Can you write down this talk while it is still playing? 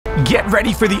Get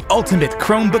ready for the ultimate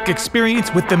Chromebook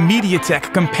experience with the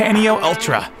MediaTek Kompanio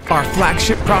Ultra, our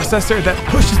flagship processor that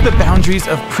pushes the boundaries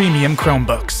of premium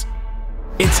Chromebooks.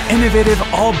 Its innovative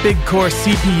all-big-core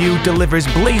CPU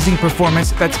delivers blazing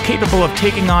performance that's capable of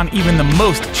taking on even the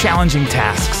most challenging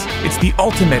tasks. It's the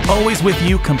ultimate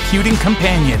always-with-you computing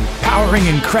companion, powering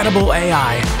incredible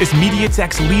AI. Is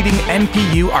MediaTek's leading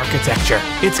NPU architecture.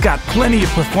 It's got plenty of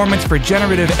performance for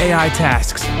generative AI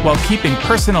tasks, while keeping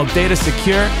personal data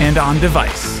secure and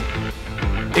on-device.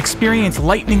 Experience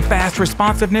lightning-fast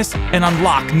responsiveness and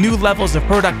unlock new levels of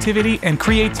productivity and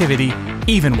creativity,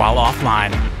 even while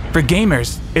offline. For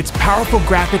gamers, its powerful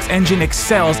graphics engine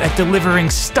excels at delivering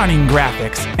stunning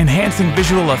graphics, enhancing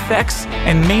visual effects,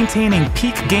 and maintaining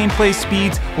peak gameplay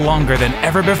speeds longer than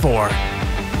ever before.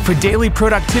 For daily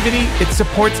productivity, it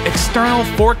supports external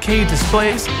 4K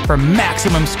displays for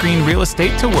maximum screen real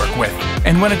estate to work with.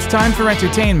 And when it's time for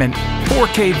entertainment,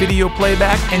 4K video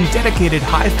playback and dedicated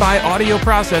hi-fi audio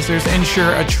processors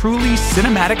ensure a truly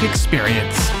cinematic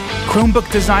experience.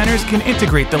 Chromebook designers can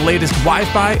integrate the latest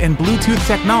Wi-Fi and Bluetooth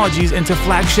technologies into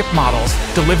flagship models,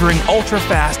 delivering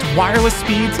ultra-fast wireless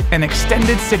speeds and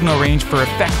extended signal range for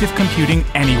effective computing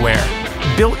anywhere.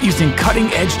 Built using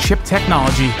cutting-edge chip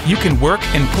technology, you can work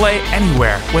and play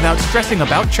anywhere without stressing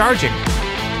about charging.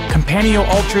 Kompanio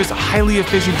Ultra's highly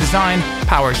efficient design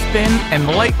powers thin and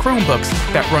light Chromebooks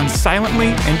that run silently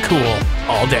and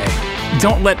cool all day.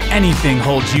 Don't let anything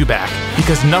hold you back,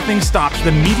 because nothing stops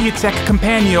the MediaTek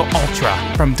Kompanio Ultra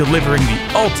from delivering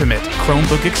the ultimate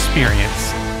Chromebook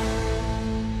experience.